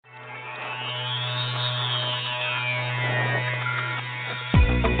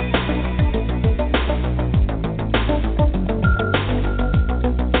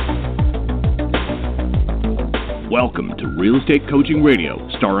Real Estate Coaching Radio,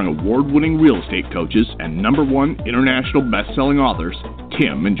 starring award-winning real estate coaches and #1 international best-selling authors,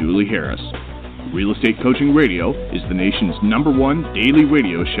 Tim and Julie Harris. Real Estate Coaching Radio is the nation's #1 daily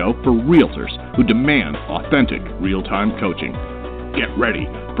radio show for realtors who demand authentic, real-time coaching. Get ready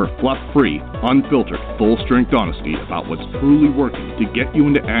for fluff-free, unfiltered, full-strength honesty about what's truly working to get you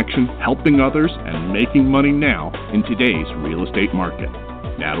into action, helping others, and making money now in today's real estate market.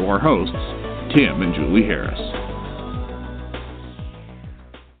 Now to our hosts, Tim and Julie Harris.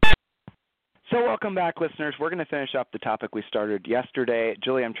 So welcome back, listeners. We're going to finish up the topic we started yesterday.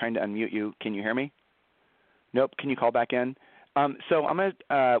 Julie, I'm trying to unmute you. Can you hear me? Nope. Can you call back in? So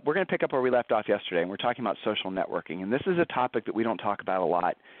we're going to pick up where we left off yesterday, and we're talking about social networking. And this is a topic that we don't talk about a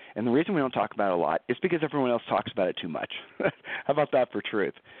lot. And the reason we don't talk about it a lot is because everyone else talks about it too much. How about that for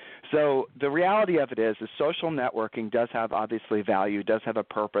truth? So the reality of it is social networking does have obviously value, does have a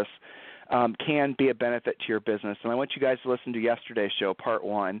purpose, can be a benefit to your business. And I want you guys to listen to yesterday's show, part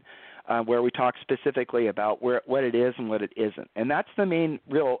 1, where we talk specifically about what it is and what it isn't. And that's the main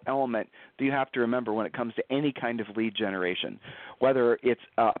real element that you have to remember when it comes to any kind of lead generation, whether it's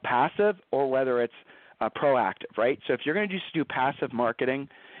passive or whether it's proactive, right? So if you're going to just do passive marketing,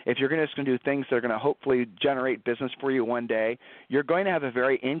 if you're just going to do things that are going to hopefully generate business for you one day, you're going to have a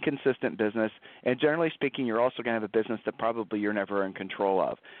very inconsistent business, and generally speaking, you're also going to have a business that probably you're never in control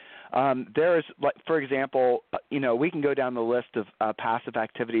of. There is, like, for example, we can go down the list of passive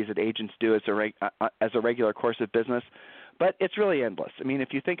activities that agents do as a regular course of business, but it's really endless. I mean,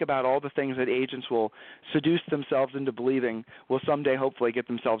 if you think about all the things that agents will seduce themselves into believing will someday hopefully get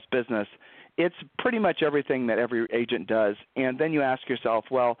themselves business, it's pretty much everything that every agent does. And then you ask yourself,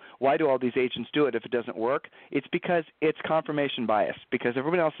 well, why do all these agents do it if it doesn't work? It's because it's confirmation bias, because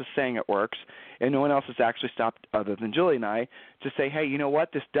everyone else is saying it works, and no one else has actually stopped, other than Julie and I, to say, hey, you know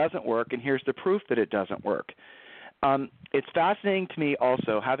what, this doesn't work, and here's the proof that it doesn't work. It's fascinating to me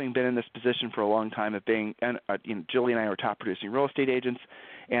also, having been in this position for a long time of being, Julie and I were top producing real estate agents,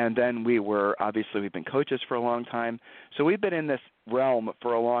 and then we've been coaches for a long time. So we've been in this realm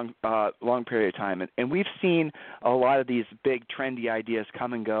for a long period of time, and we've seen a lot of these big trendy ideas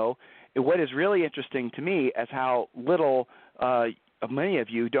come and go. And what is really interesting to me is how little many of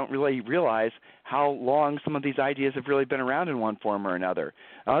you don't really realize how long some of these ideas have really been around in one form or another.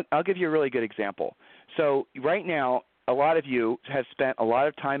 I'll give you a really good example. So right now, a lot of you have spent a lot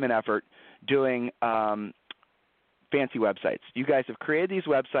of time and effort doing fancy websites. You guys have created these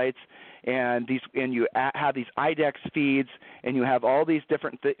websites, and you have these IDEX feeds, and you have all these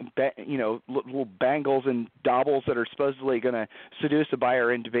different little bangles and doubles that are supposedly going to seduce a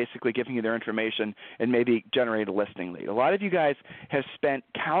buyer into basically giving you their information and maybe generate a listing lead. A lot of you guys have spent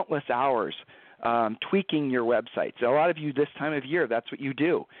countless hours tweaking your websites. A lot of you this time of year, that's what you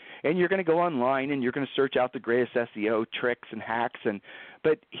do. And you're going to go online and you're going to search out the greatest SEO tricks and hacks.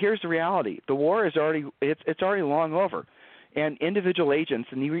 But here's the reality. The war is already long over. And individual agents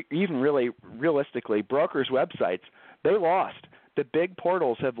and even really realistically brokers' websites, they lost. The big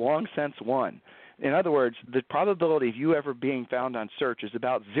portals have long since won. In other words, the probability of you ever being found on search is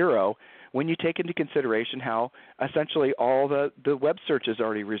about 0 when you take into consideration how essentially all the web searches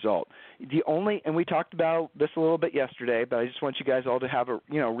already result. And we talked about this a little bit yesterday, but I just want you guys all to have a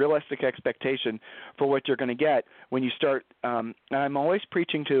realistic expectation for what you're going to get when you start. And I'm always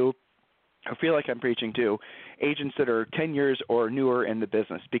preaching to, I feel like I'm preaching to agents that are 10 years or newer in the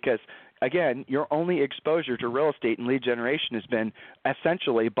business because, again, your only exposure to real estate and lead generation has been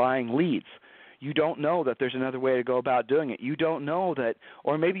essentially buying leads. You don't know that there's another way to go about doing it. You don't know that,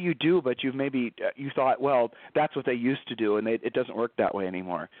 or maybe you do, but you thought, well, that's what they used to do, and it doesn't work that way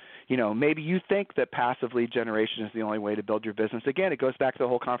anymore. Maybe you think that passive lead generation is the only way to build your business. Again, it goes back to the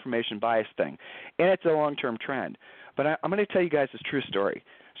whole confirmation bias thing, and it's a long-term trend. But I'm going to tell you guys this true story.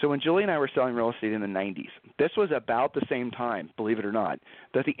 So when Julie and I were selling real estate in the 90s, this was about the same time, believe it or not,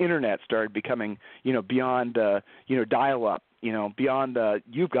 that the Internet started becoming, beyond, dial-up. Beyond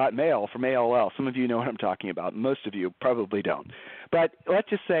you've got mail from AOL. Some of you know what I'm talking about. Most of you probably don't. But let's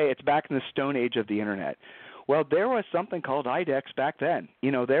just say it's back in the stone age of the Internet. Well, there was something called IDEX back then.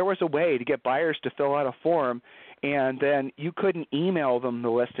 There was a way to get buyers to fill out a form, and then you couldn't email them the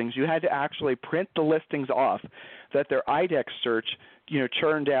listings. You had to actually print the listings off that their IDEX search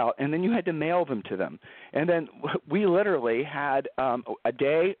churned out, and then you had to mail them to them. And then we literally had a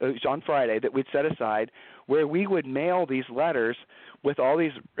day, it was on Friday, that we'd set aside where we would mail these letters with all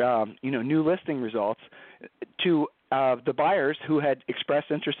these new listing results to the buyers who had expressed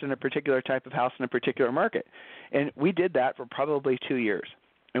interest in a particular type of house in a particular market. And we did that for probably 2 years.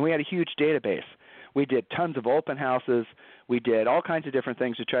 And we had a huge database. We did tons of open houses. We did all kinds of different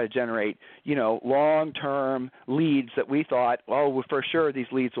things to try to generate, long-term leads that we thought, well, for sure these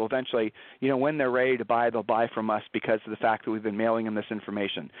leads will eventually, when they're ready to buy, they'll buy from us because of the fact that we've been mailing them this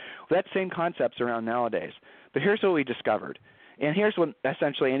information. Well, that same concept's around nowadays. But here's what we discovered. And here's what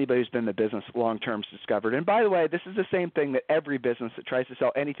essentially anybody who's been in the business long-term has discovered. And by the way, this is the same thing that every business that tries to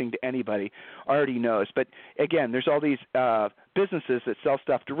sell anything to anybody already knows. But again, there's all these businesses that sell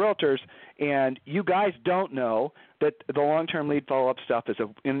stuff to realtors, and you guys don't know that the long-term lead follow-up stuff is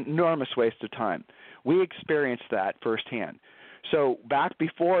an enormous waste of time. We experienced that firsthand. So back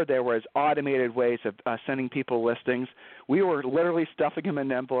before there was automated ways of sending people listings, we were literally stuffing them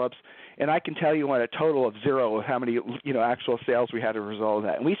in envelopes, and I can tell you on a total of 0 of how many actual sales we had as a result of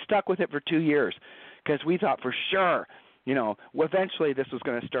that. And we stuck with it for 2 years because we thought for sure eventually this was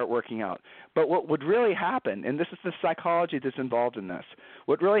going to start working out. But what would really happen, and this is the psychology that's involved in this,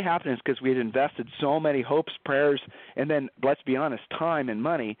 what really happened is because we had invested so many hopes, prayers, and then, let's be honest, time and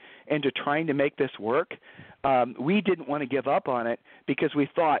money into trying to make this work, we didn't want to give up on it because we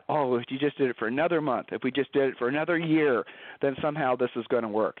thought, if you just did it for another month, if we just did it for another year, then somehow this is going to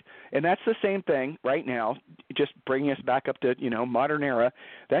work. And that's the same thing right now, just bringing us back up to, modern era.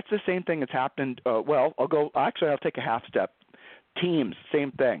 That's the same thing that's happened. I'll take a half step. Teams,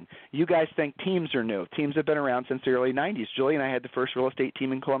 same thing. You guys think teams are new. Teams have been around since the early 90s. Julie and I had the first real estate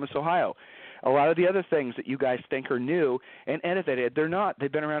team in Columbus, Ohio. A lot of the other things that you guys think are new and innovative, they're not.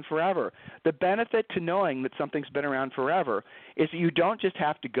 They've been around forever. The benefit to knowing that something's been around forever is that you don't just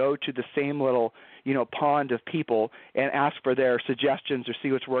have to go to the same little, pond of people and ask for their suggestions or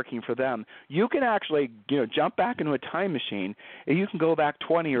see what's working for them. You can actually, jump back into a time machine, and you can go back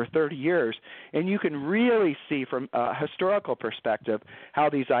 20 or 30 years, and you can really see from a historical perspective how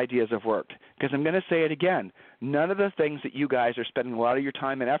these ideas have worked. Because I'm going to say it again, none of the things that you guys are spending a lot of your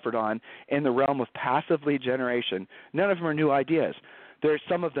time and effort on in the realm of passive lead generation, none of them are new ideas.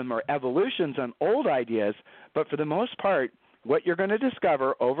 Some of them are evolutions on old ideas, but for the most part, what you're going to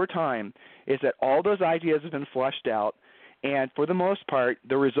discover over time is that all those ideas have been fleshed out, and for the most part,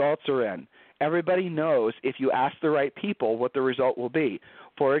 the results are in. Everybody knows if you ask the right people what the result will be.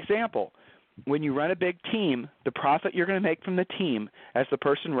 For example, when you run a big team, the profit you're going to make from the team as the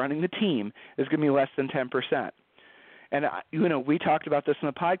person running the team is going to be less than 10%. And, we talked about this in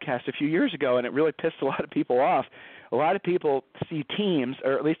the podcast a few years ago, and it really pissed a lot of people off. A lot of people see teams,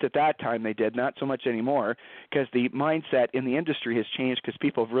 or at least at that time they did, not so much anymore, because the mindset in the industry has changed because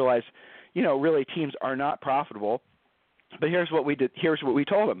people have realized, really teams are not profitable. But here's what we did. Here's what we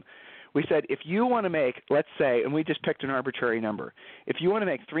told them. We said, if you want to make, let's say, and we just picked an arbitrary number, if you want to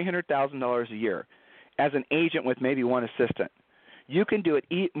make $300,000 a year as an agent with maybe one assistant, you can do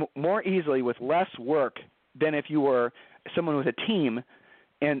it more easily with less work than if you were someone with a team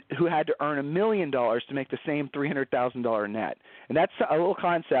and who had to earn $1 million to make the same $300,000 net. And that's a little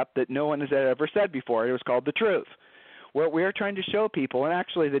concept that no one has ever said before. It was called the truth. What we're trying to show people, and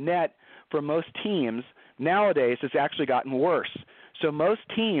actually the net for most teams nowadays has actually gotten worse. So most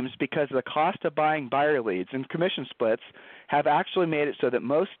teams, because of the cost of buying buyer leads and commission splits, have actually made it so that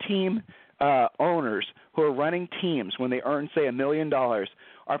most team owners who are running teams when they earn, say, $1 million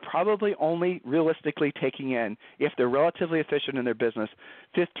are probably only realistically taking in, if they're relatively efficient in their business,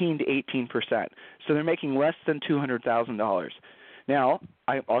 15 to 18%. So they're making less than $200,000. Now,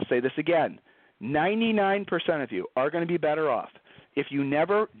 I'll say this again. 99% of you are going to be better off if you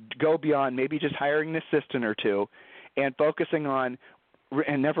never go beyond maybe just hiring an assistant or two and focusing on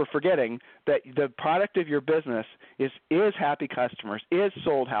and never forgetting that the product of your business is happy customers, is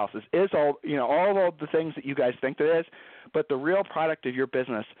sold houses, is all of the things that you guys think there is, but the real product of your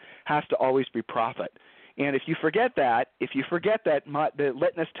business has to always be profit. And if you forget that, the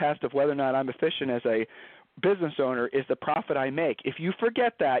litmus test of whether or not I'm efficient as a business owner is the profit I make. If you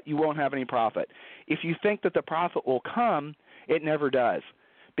forget that, you won't have any profit. If you think that the profit will come, it never does.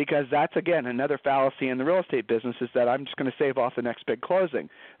 Because that's, again, another fallacy in the real estate business is that I'm just going to save off the next big closing.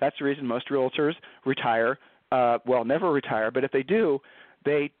 That's the reason most realtors retire. Never retire, but if they do,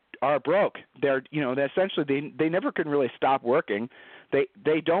 they are broke. They're, essentially they never can really stop working.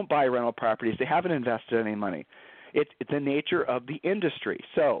 They don't buy rental properties. They haven't invested any money. It's the nature of the industry.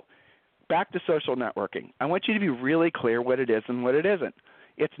 So back to social networking. I want you to be really clear what it is and what it isn't.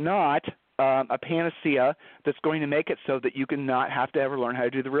 It's not a panacea that's going to make it so that you can not have to ever learn how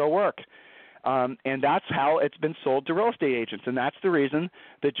to do the real work. And that's how it's been sold to real estate agents. And that's the reason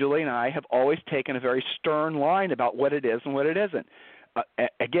that Julie and I have always taken a very stern line about what it is and what it isn't.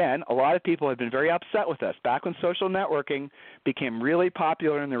 Again, a lot of people have been very upset with us. Back when social networking became really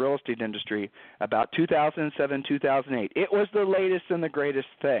popular in the real estate industry, about 2007, 2008, it was the latest and the greatest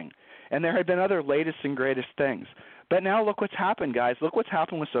thing. And there had been other latest and greatest things. But now look what's happened, guys. Look what's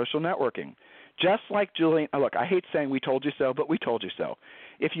happened with social networking. Just like Julie, look, I hate saying we told you so, but we told you so.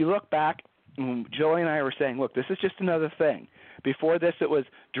 If you look back, Julie and I were saying, look, this is just another thing. Before this, it was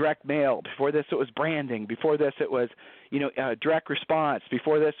direct mail. Before this, it was branding. Before this, it was, direct response.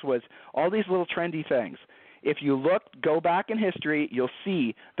 Before this was all these little trendy things. If you go back in history, you'll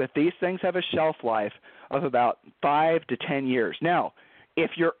see that these things have a shelf life of about 5 to 10 years. Now,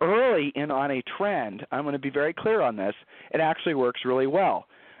 if you're early in on a trend, I'm going to be very clear on this, it actually works really well.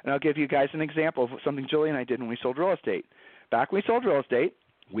 And I'll give you guys an example of something Julie and I did when we sold real estate. Back when we sold real estate,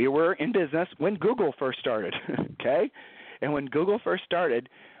 we were in business when Google first started, okay? And when Google first started,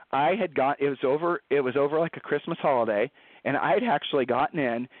 it was over like a Christmas holiday, and I'd actually gotten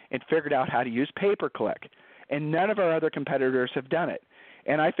in and figured out how to use pay-per-click. And none of our other competitors have done it.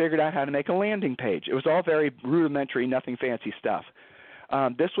 And I figured out how to make a landing page. It was all very rudimentary, nothing fancy stuff.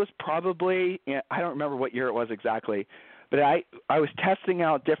 This was probably, I don't remember what year it was exactly, but I was testing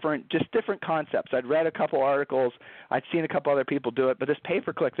out different concepts. I'd read a couple articles. I'd seen a couple other people do it, but this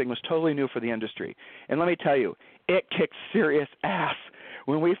pay-per-click thing was totally new for the industry. And let me tell you, it kicked serious ass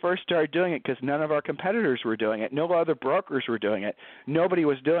when we first started doing it because none of our competitors were doing it. No other brokers were doing it. Nobody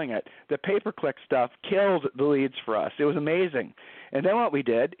was doing it. The pay-per-click stuff killed the leads for us. It was amazing. And then what we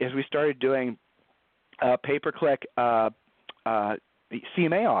did is we started doing pay-per-click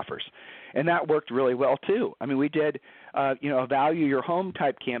CMA offers, and that worked really well too. I mean, we did a value your home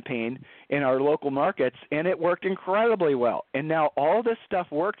type campaign in our local markets, and it worked incredibly well. And now all this stuff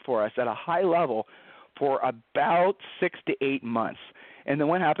worked for us at a high level for about 6 to 8 months. And then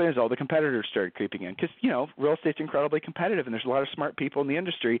what happened is all the competitors started creeping in because, real estate's incredibly competitive, and there's a lot of smart people in the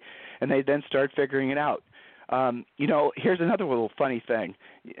industry, and they then started figuring it out. Here's another little funny thing.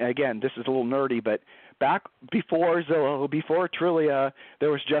 Again, this is a little nerdy, but back before Zillow, before Trulia, there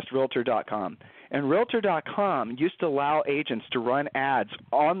was just Realtor.com. And Realtor.com used to allow agents to run ads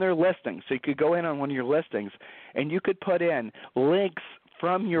on their listings. So you could go in on one of your listings, and you could put in links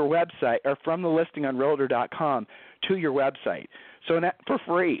from your website or from the listing on Realtor.com to your website. So for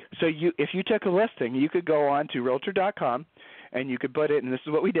free. So if you took a listing, you could go on to Realtor.com, and you could put it, and this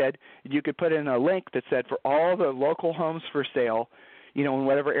is what we did, you could put in a link that said for all the local homes for sale, in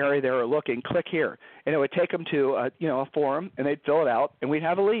whatever area they were looking, click here. And it would take them to a forum, and they'd fill it out, and we'd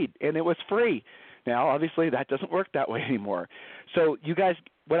have a lead, and it was free. Now, obviously, that doesn't work that way anymore. So you guys,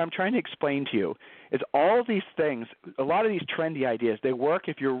 what I'm trying to explain to you is all of these things, a lot of these trendy ideas, they work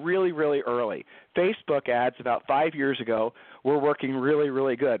if you're really, really early. Facebook ads about 5 years ago were working really,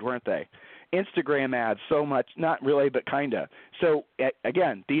 really good, weren't they? Instagram ads, so much, not really, but kind of. So,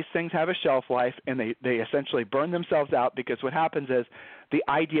 again, these things have a shelf life, and they essentially burn themselves out because what happens is the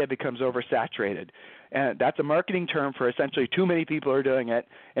idea becomes oversaturated. And that's a marketing term for essentially too many people are doing it,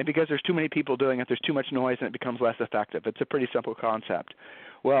 and because there's too many people doing it, there's too much noise, and it becomes less effective. It's a pretty simple concept.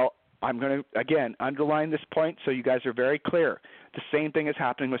 Well, I'm going to, again, underline this point so you guys are very clear. The same thing is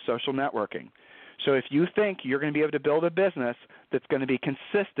happening with social networking. So if you think you're going to be able to build a business that's going to be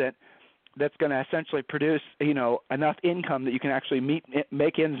consistent, that's going to essentially produce, enough income that you can actually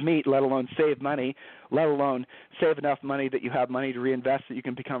make ends meet, let alone save money, let alone save enough money that you have money to reinvest that you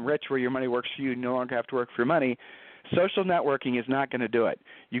can become rich where your money works for you, you no longer have to work for your money. Social networking is not going to do it.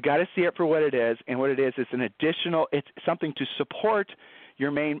 You got to see it for what it is, and what it is an additional, it's something to support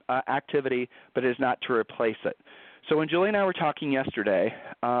your main activity, but it is not to replace it. So when Julie and I were talking yesterday,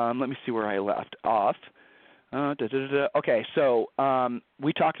 let me see where I left off. Okay, so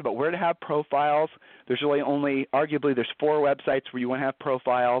we talked about where to have profiles. There's really arguably there's 4 websites where you want to have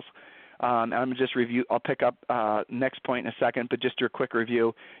profiles. I'm going to just review. I'll pick up next point in a second, but just your quick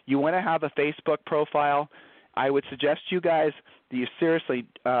review. You want to have a Facebook profile. I would suggest to you guys that you seriously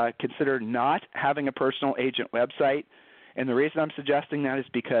consider not having a personal agent website. And the reason I'm suggesting that is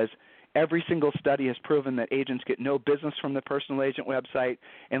because every single study has proven that agents get no business from the personal agent website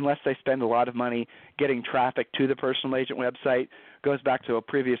unless they spend a lot of money getting traffic to the personal agent website. Goes back to a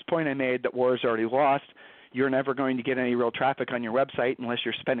previous point I made that war is already lost. You're never going to get any real traffic on your website unless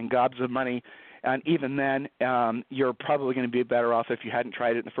you're spending gobs of money. And even then, you're probably going to be better off if you hadn't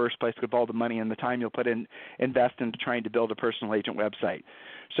tried it in the first place with all the money and the time you'll invest into trying to build a personal agent website.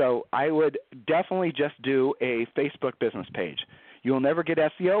 So I would definitely just do a Facebook business page. You'll never get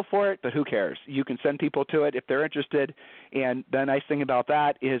SEO for it, but who cares? You can send people to it if they're interested, and the nice thing about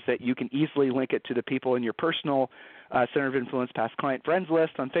that is that you can easily link it to the people in your personal Center of Influence Past Client Friends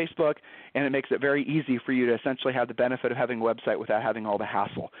list on Facebook, and it makes it very easy for you to essentially have the benefit of having a website without having all the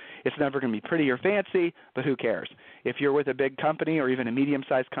hassle. It's never going to be pretty or fancy, but who cares? If you're with a big company or even a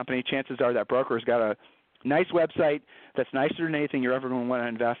medium-sized company, chances are that broker's got Nice website that's nicer than anything you're ever going to want to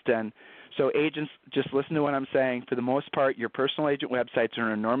invest in. So agents, just listen to what I'm saying. For the most part, your personal agent websites are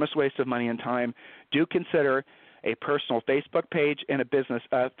an enormous waste of money and time. Do consider a personal Facebook page and a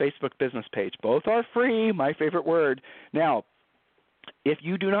Facebook business page. Both are free, my favorite word. Now, if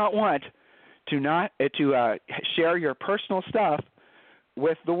you do not want to share your personal stuff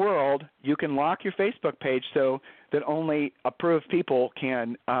with the world, you can lock your Facebook page so that only approved people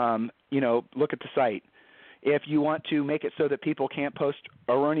can look at the site. If you want to make it so that people can't post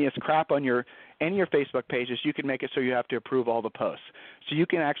erroneous crap on any of your Facebook pages, you can make it so you have to approve all the posts. So you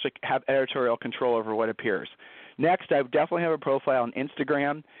can actually have editorial control over what appears. Next, I would definitely have a profile on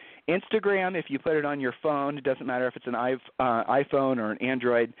Instagram. Instagram, if you put it on your phone, it doesn't matter if it's an iPhone or an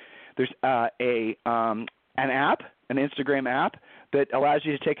Android, there's an Instagram app that allows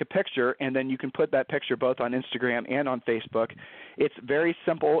you to take a picture, and then you can put that picture both on Instagram and on Facebook. It's very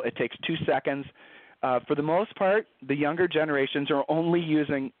simple. It takes 2 seconds. For the most part, the younger generations are only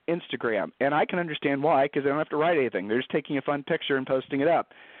using Instagram, and I can understand why, because they don't have to write anything. They're just taking a fun picture and posting it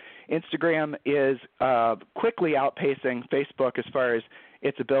up. Instagram is quickly outpacing Facebook as far as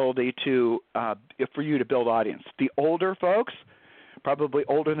its ability for you to build audience. The older folks, probably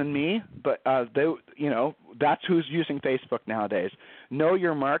older than me, but that's who's using Facebook nowadays. Know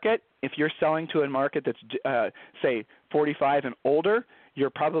your market. If you're selling to a market that's say 45 and older, you're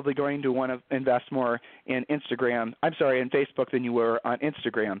probably going to want to invest more in Facebook than you were on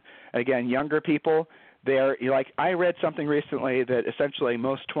Instagram. Again, younger people, I read something recently that essentially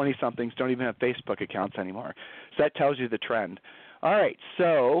most 20-somethings don't even have Facebook accounts anymore. So that tells you the trend. All right,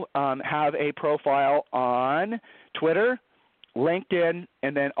 so have a profile on Twitter, LinkedIn,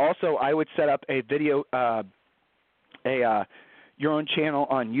 and then also I would set up a video, your own channel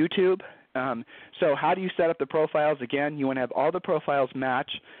on YouTube. So how do you set up the profiles? Again, you want to have all the profiles match.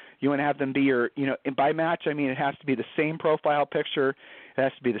 You want to have them be and by match I mean it has to be the same profile picture. It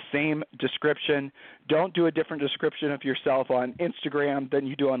has to be the same description. Don't do a different description of yourself on Instagram than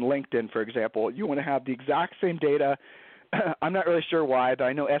you do on LinkedIn, for example. You want to have the exact same data. I'm not really sure why, but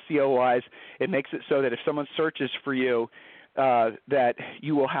I know SEO-wise it makes it so that if someone searches for you, that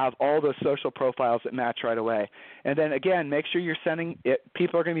you will have all those social profiles that match right away. And then again, make sure you're sending it.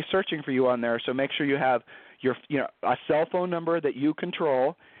 People are going to be searching for you on there, so make sure you have a cell phone number that you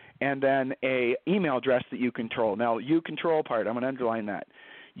control, and then a email address that you control. Now, you control part, I'm going to underline that.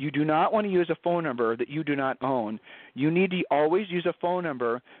 You do not want to use a phone number that you do not own. You need to always use a phone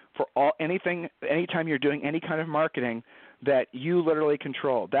number for anytime you're doing any kind of marketing that you literally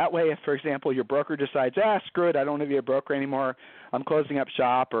control. That way, if, for example, your broker decides, screw it, I don't want to be a broker anymore, I'm closing up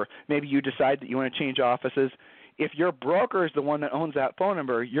shop, or maybe you decide that you want to change offices, if your broker is the one that owns that phone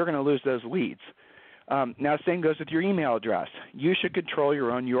number, you're going to lose those leads. Now, same goes with your email address. You should control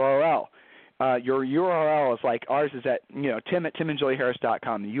your own URL. Your URL is like ours is at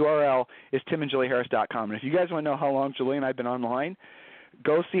tim@timandjulieharris.com. The URL is timandjulieharris.com. And if you guys want to know how long Julie and I have been online,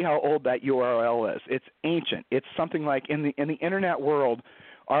 go see how old that URL is. It's ancient. It's something like in the internet world,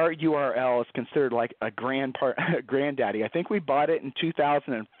 our URL is considered like a granddaddy. I think we bought it in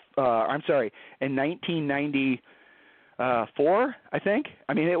 1994, I think.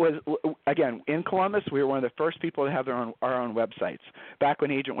 I mean, it was, again, in Columbus, we were one of the first people to have our own websites, back when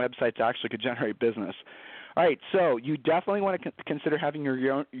agent websites actually could generate business. All right, so you definitely want to consider having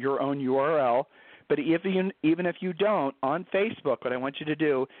your own URL, but even if you don't, on Facebook, what I want you to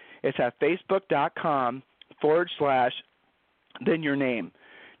do is have facebook.com/ then your name.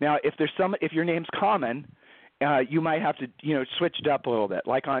 Now, if your name's common, you might have to switch it up a little bit.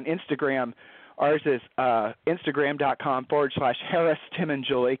 Like on Instagram, ours is instagram.com/ Harris Tim and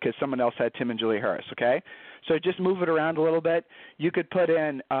Julie, because someone else had Tim and Julie Harris. Okay, so just move it around a little bit. You could put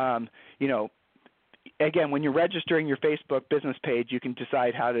in again, when you're registering your Facebook business page, you can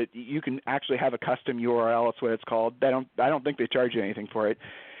decide you can actually have a custom URL. That's what it's called. I don't think they charge you anything for it.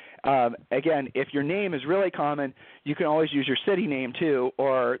 Again, if your name is really common, you can always use your city name too,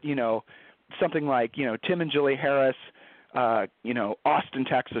 or something like Tim and Julie Harris, Austin,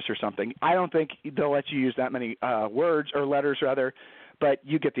 Texas, or something. I don't think they'll let you use that many words or letters rather, but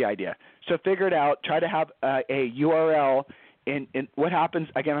you get the idea. So figure it out. Try to have a URL. And what happens,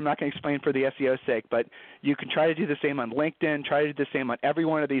 again, I'm not going to explain for the SEO's sake, but you can try to do the same on LinkedIn, try to do the same on every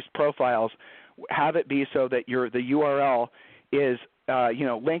one of these profiles. Have it be so that the URL is,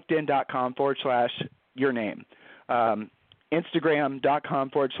 linkedin.com/ your name,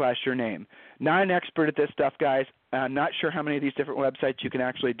 instagram.com/ your name. Not an expert at this stuff, guys. I'm not sure how many of these different websites you can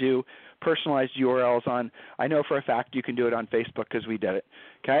actually do personalized URLs on. I know for a fact you can do it on Facebook because we did it.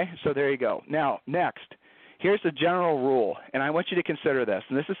 Okay, so there you go. Now, next. Here's the general rule, and I want you to consider this.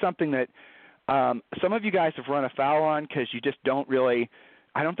 And this is something that some of you guys have run afoul on because you just don't really –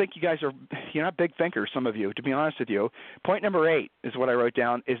 I don't think you're not big thinkers, some of you, to be honest with you. Point number 8 is what I wrote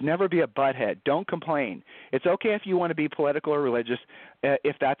down, is never be a butthead. Don't complain. It's okay if you want to be political or religious,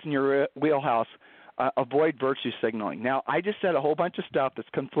 if that's in your wheelhouse. Avoid virtue signaling. Now, I just said a whole bunch of stuff that's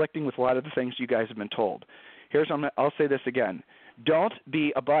conflicting with a lot of the things you guys have been told. I'll say this again. Don't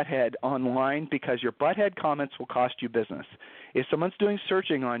be a butthead online, because your butthead comments will cost you business. If someone's doing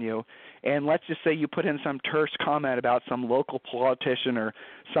searching on you, and let's just say you put in some terse comment about some local politician or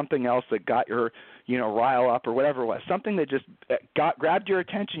something else that got your, rile up or whatever it was, something that just grabbed your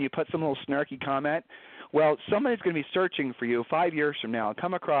attention, you put some little snarky comment, well, somebody's going to be searching for you 5 years from now and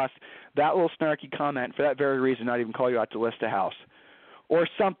come across that little snarky comment for that very reason, not even call you out to list a house or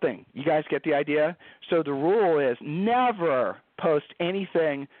something. You guys get the idea? So the rule is never post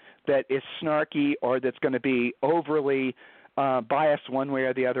anything that is snarky or that's going to be overly biased one way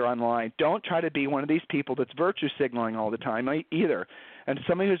or the other online. Don't try to be one of these people that's virtue signaling all the time either. And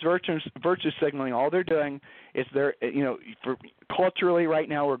somebody who's virtue signaling, all they're doing is culturally right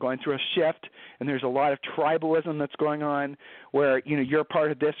now we're going through a shift, and there's a lot of tribalism that's going on where, you're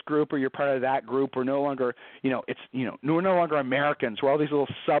part of this group or you're part of that group. We're no longer, we're no longer Americans. We're all these little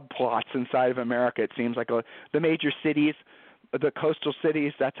subplots inside of America. It seems like the major cities, the coastal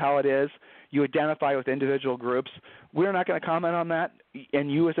cities, that's how it is. You identify with individual groups. We're not going to comment on that,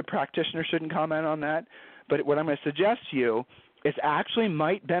 and you as a practitioner shouldn't comment on that. But what I'm going to suggest to you is actually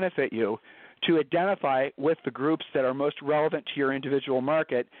might benefit you to identify with the groups that are most relevant to your individual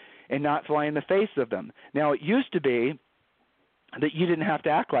market and not fly in the face of them. Now, it used to be that you didn't have to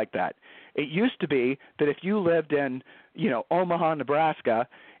act like that. It used to be that if you lived in, Omaha, Nebraska,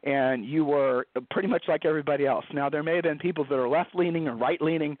 and you were pretty much like everybody else. Now, there may have been people that are left-leaning or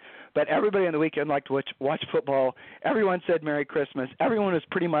right-leaning, but everybody on the weekend liked to watch football. Everyone said Merry Christmas. Everyone was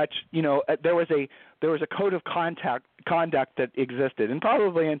pretty much, there was a code of conduct that existed, and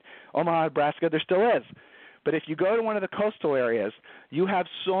probably in Omaha, Nebraska, there still is. But if you go to one of the coastal areas, you have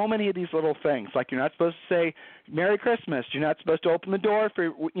so many of these little things. Like you're not supposed to say Merry Christmas. You're not supposed to open the door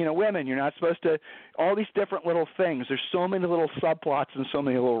for women. You're not supposed to – all these different little things. There's so many little subplots and so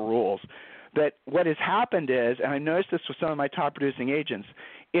many little rules that what has happened is, and I noticed this with some of my top producing agents,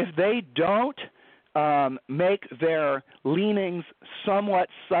 if they don't make their leanings somewhat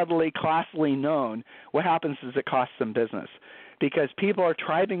subtly, classily known, what happens is it costs them business. Because people are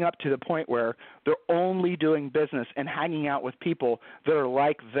tribing up to the point where they're only doing business and hanging out with people that are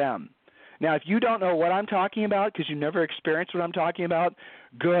like them. Now, if you don't know what I'm talking about because you never experienced what I'm talking about,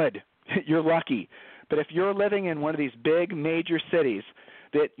 good. You're lucky. But if you're living in one of these big major cities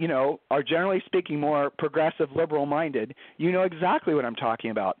that, are generally speaking more progressive, liberal-minded, you know exactly what I'm talking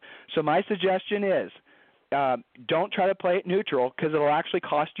about. So my suggestion is don't try to play it neutral because it'll actually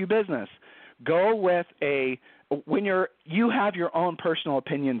cost you business. Go with when you have your own personal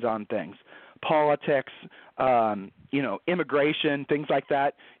opinions on things, politics, immigration, things like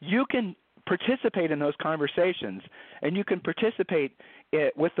that, you can participate in those conversations, and you can participate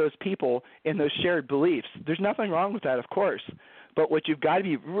with those people in those shared beliefs. There's nothing wrong with that, of course. But what you've got to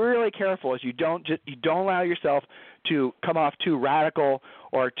be really careful is you don't allow yourself to come off too radical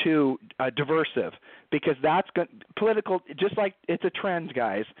or too diversive, because that's political. Just like it's a trend,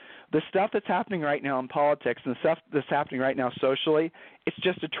 guys. The stuff that's happening right now in politics and the stuff that's happening right now socially, it's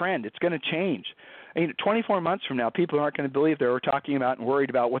just a trend. It's going to change. 24 months from now, people aren't going to believe they were talking about and worried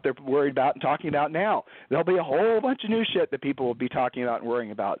about what they're worried about and talking about now. There'll be a whole bunch of new shit that people will be talking about and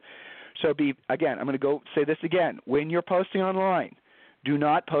worrying about. So again, I'm going to go say this again. When you're posting online, do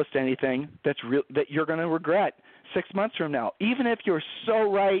not post anything that you're going to regret 6 months from now. Even if you're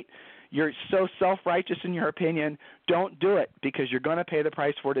so right, you're so self-righteous in your opinion, don't do it, because you're going to pay the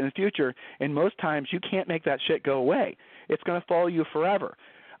price for it in the future. And most times you can't make that shit go away. It's going to follow you forever.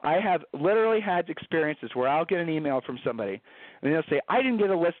 I have literally had experiences where I'll get an email from somebody, and they'll say, I didn't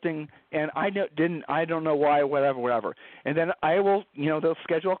get a listing, and I don't know why, whatever. And then I will, they'll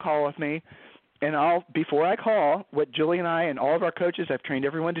schedule a call with me, and before I call, what Julie and I and all of our coaches, I've trained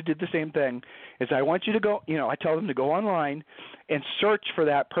everyone to do the same thing, is I want you to go, I tell them to go online and search for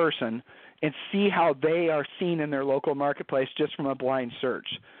that person and see how they are seen in their local marketplace just from a blind search.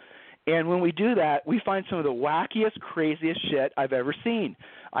 And when we do that, we find some of the wackiest, craziest shit I've ever seen.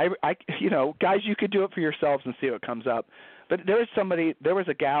 Guys, you could do it for yourselves and see what comes up. But there was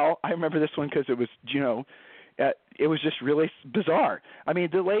a gal, I remember this one because it was, it was just really bizarre. I mean,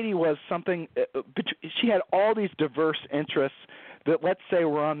 the lady was something, she had all these diverse interests that, let's say,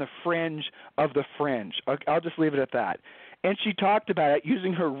 were on the fringe of the fringe. I'll just leave it at that. and she talked about it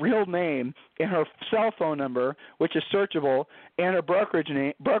using her real name and her cell phone number, which is searchable, and her broker's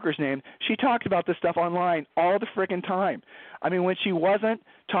name. She talked about this stuff online all the freaking time. I mean, when she wasn't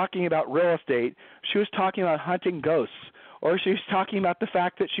talking about real estate, she was talking about hunting ghosts, or she was talking about the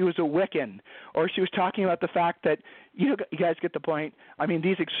fact that she was a Wiccan, or she was talking about the fact that, you guys get the point. I mean,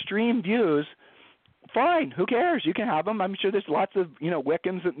 these extreme views, fine, who cares? You can have them. I'm sure there's lots of,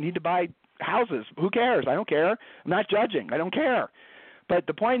 Wiccans that need to buy houses. Who cares? I don't care. I'm not judging. I don't care. But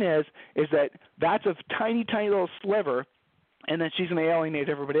the point is that that's a tiny, tiny little sliver, and then she's going to alienate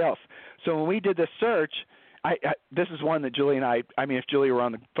everybody else. So when we did this search, this is one that Julie and I mean, if Julie were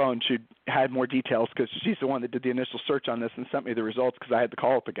on the phone, she'd had more details because she's the one that did the initial search on this and sent me the results because I had to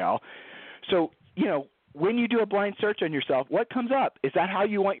call with the gal. So, when you do a blind search on yourself, what comes up? Is that how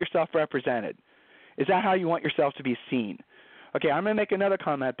you want yourself represented? Is that how you want yourself to be seen? Okay, I'm going to make another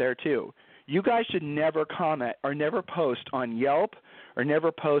comment there too. You guys should never comment or never post on Yelp or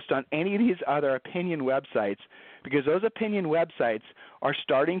never post on any of these other opinion websites, because those opinion websites are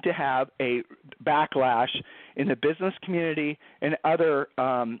starting to have a backlash in the business community and other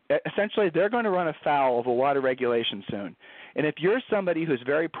essentially they're going to run afoul of a lot of regulation soon. And if you're somebody who's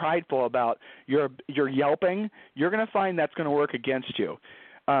very prideful about your Yelping, you're going to find that's going to work against you.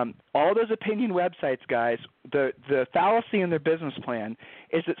 All those opinion websites, guys, the fallacy in their business plan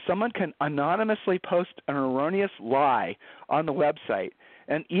is that someone can anonymously post an erroneous lie on the website,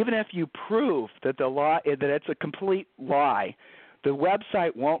 and even if you prove that the lie that it's a complete lie, the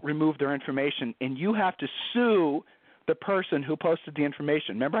website won't remove their information, and you have to sue the person who posted the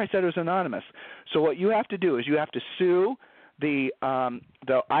information. Remember, I said it was anonymous. So what you have to do is you have to sue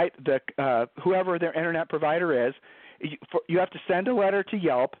whoever their internet provider is. You have to send a letter to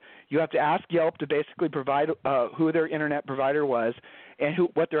Yelp. You have to ask Yelp to basically provide who their internet provider was and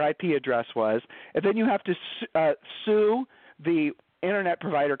what their IP address was. And then you have to sue the internet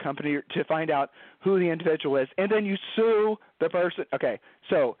provider company to find out who the individual is. And then you sue the person. Okay,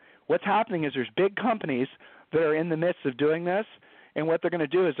 so what's happening is there's big companies that are in the midst of doing this. And what they're going to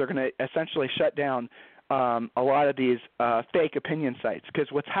do is they're going to essentially shut down a lot of these fake opinion sites,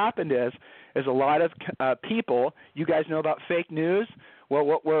 because what's happened is a lot of people, you guys know about fake news.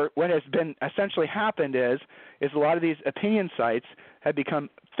 Well, what has been essentially happened is a lot of these opinion sites have become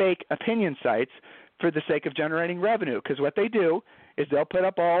fake opinion sites for the sake of generating revenue, because what they do is they'll put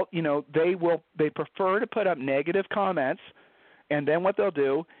up they prefer to put up negative comments, and then what they'll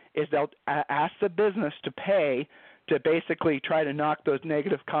do is they'll ask the business to pay to basically try to knock those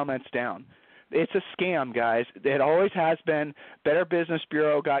negative comments down. It's a scam, guys. It always has been. Better Business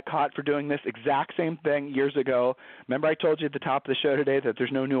Bureau got caught for doing this exact same thing years ago. Remember I told you at the top of the show today that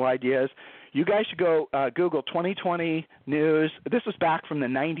there's no new ideas? You guys should go Google 2020 news. This was back from the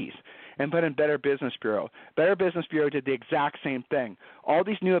 90s. And put in Better Business Bureau. Better Business Bureau did the exact same thing. All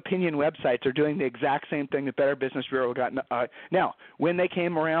these new opinion websites are doing the exact same thing that Better Business Bureau got. Now, when they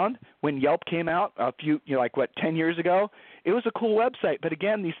came around, when Yelp came out 10 years ago, it was a cool website. But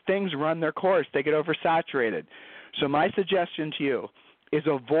again, these things run their course. They get oversaturated. So my suggestion to you is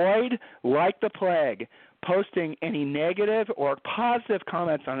avoid, like the plague, posting any negative or positive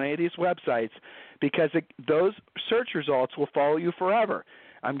comments on any of these websites, because those search results will follow you forever.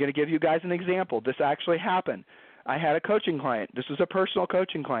 I'm going to give you guys an example. This actually happened. I had a coaching client. This was a personal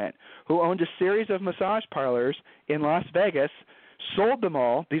coaching client who owned a series of massage parlors in Las Vegas, sold them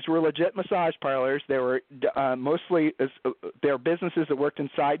all. These were legit massage parlors. They were mostly they're businesses that worked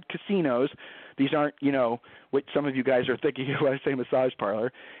inside casinos. These aren't, what some of you guys are thinking when I say massage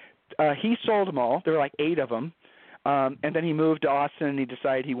parlor. He sold them all. There were like 8 of them. And then he moved to Austin, and he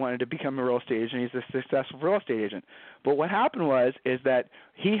decided he wanted to become a real estate agent. He's a successful real estate agent. But what happened is that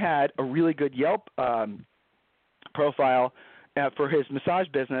he had a really good Yelp profile for his massage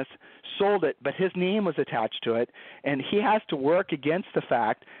business, sold it, but his name was attached to it, and he has to work against the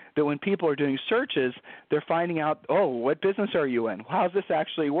fact that when people are doing searches, they're finding out, what business are you in? How does this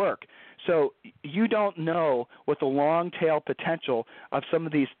actually work? So you don't know what the long tail potential of some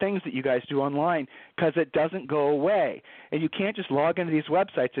of these things that you guys do online, because it doesn't go away. And you can't just log into these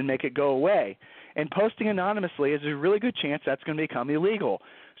websites and make it go away. And posting anonymously is a really good chance that's going to become illegal.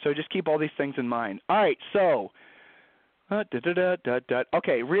 So just keep all these things in mind. All right, so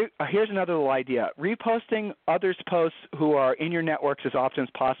okay, here's another little idea. Reposting others' posts who are in your networks as often as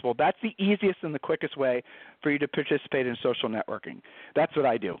possible. That's the easiest and the quickest way for you to participate in social networking. That's what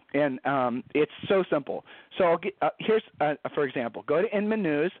I do, and it's so simple. So here's, for example, go to Inman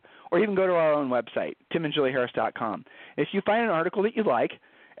News, or even go to our own website, timandjulieharris.com. If you find an article that you like,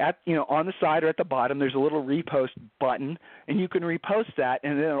 on the side or at the bottom, there's a little repost button, and you can repost that,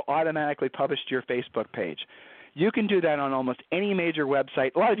 and then it'll automatically publish to your Facebook page. You can do that on almost any major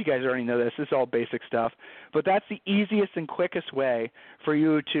website. A lot of you guys already know this. This is all basic stuff. But that's the easiest and quickest way for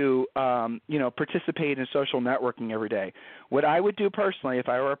you to, participate in social networking every day. What I would do personally, if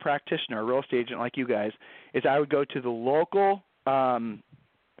I were a practitioner, a real estate agent like you guys, is I would go to the local,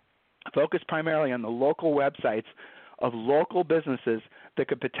 focus primarily on the local websites of local businesses that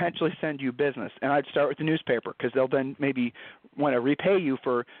could potentially send you business. And I'd start with the newspaper because they'll then maybe want to repay you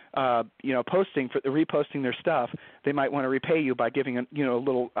for, reposting their stuff. They might want to repay you by giving a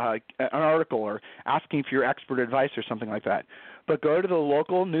little an article or asking for your expert advice or something like that. But go to the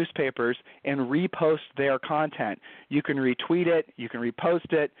local newspapers and repost their content. You can retweet it. You can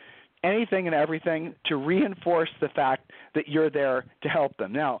repost it. Anything and everything to reinforce the fact that you're there to help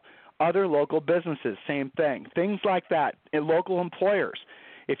them. Now, other local businesses, same thing. Things like that. And local employers.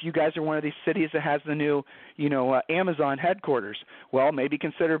 If you guys are one of these cities that has the new, Amazon headquarters, well, maybe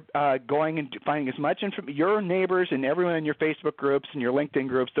consider going and finding as much information. Your neighbors and everyone in your Facebook groups and your LinkedIn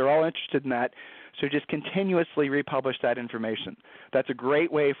groups, they're all interested in that. So just continuously republish that information. That's a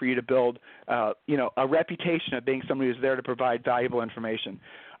great way for you to build, a reputation of being somebody who's there to provide valuable information.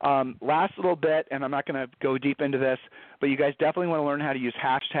 Last little bit, and I'm not going to go deep into this, but you guys definitely want to learn how to use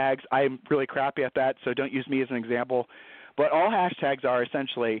hashtags. I'm really crappy at that, so don't use me as an example. But all hashtags are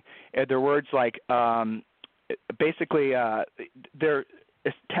essentially, they're words like they're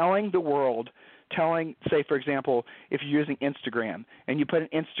telling the world, say, for example, if you're using Instagram and you put an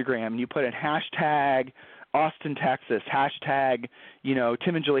Instagram and you put in hashtag Austin, Texas, hashtag,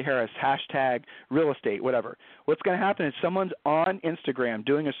 Tim and Julie Harris, hashtag real estate, whatever. What's going to happen is someone's on Instagram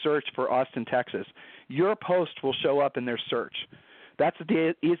doing a search for Austin, Texas. Your post will show up in their search. That's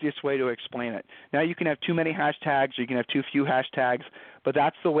the easiest way to explain it. Now, you can have too many hashtags, or you can have too few hashtags, but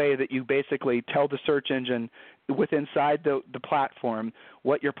that's the way that you basically tell the search engine inside the platform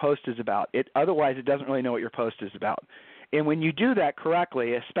what your post is about. Otherwise, it doesn't really know what your post is about. And when you do that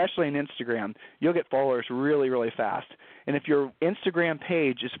correctly, especially in Instagram, you'll get followers really, really fast. And if your Instagram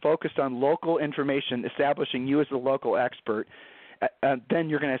page is focused on local information, establishing you as the local expert, then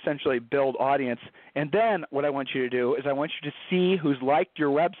you're going to essentially build audience. And then what I want you to do is I want you to see who's liked your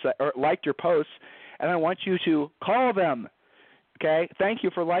website or liked your posts, and I want you to call them. Okay? Thank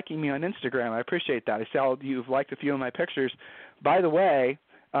you for liking me on Instagram. I appreciate that. I saw you've liked a few of my pictures. By the way,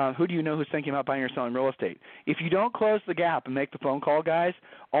 who do you know who's thinking about buying or selling real estate? If you don't close the gap and make the phone call, guys,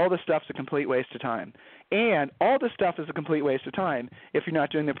 all this stuff's a complete waste of time. And all this stuff is a complete waste of time if you're not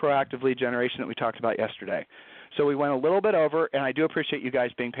doing the proactive lead generation that we talked about yesterday. So we went a little bit over, and I do appreciate you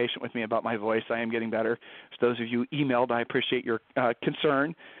guys being patient with me about my voice. I am getting better. So those of you who emailed, I appreciate your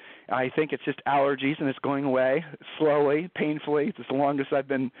concern. I think it's just allergies, and it's going away slowly, painfully. It's the longest I've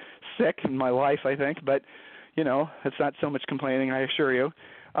been sick in my life, I think. But, it's not so much complaining, I assure you.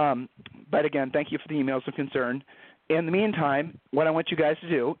 But again, thank you for the emails of concern. In the meantime, what I want you guys to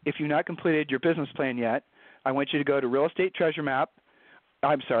do, if you've not completed your business plan yet, I want you to go to Real Estate Treasure Map.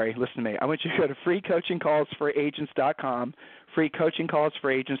 I'm sorry, listen to me. I want you to go to freecoachingcallsforagents.com,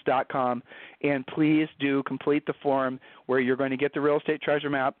 freecoachingcallsforagents.com, and please do complete the form where you're going to get the Real Estate Treasure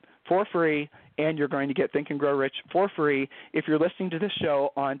Map for free, and you're going to get Think and Grow Rich for free. If you're listening to this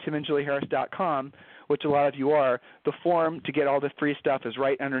show on timandjulieharris.com, which a lot of you are, the form to get all the free stuff is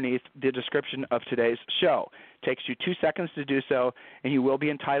right underneath the description of today's show. It takes you 2 seconds to do so, and you will be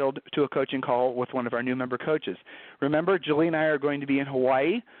entitled to a coaching call with one of our new member coaches. Remember, Julie and I are going to be in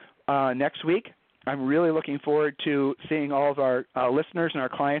Hawaii next week. I'm really looking forward to seeing all of our listeners and our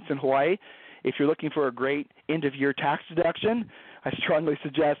clients in Hawaii. If you're looking for a great end-of-year tax deduction, I strongly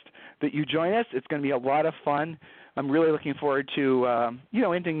suggest that you join us. It's going to be a lot of fun. I'm really looking forward to,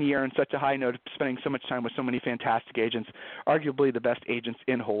 ending the year on such a high note, spending so much time with so many fantastic agents, arguably the best agents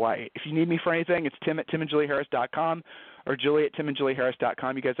in Hawaii. If you need me for anything, it's Tim at timandjulieharris.com or Julie at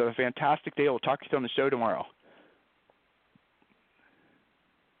timandjulieharris.com. You guys have a fantastic day. We'll talk to you on the show tomorrow.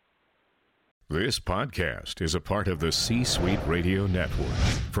 This podcast is a part of the C-Suite Radio Network.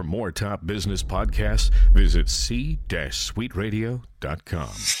 For more top business podcasts, visit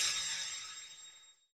c-suiteradio.com.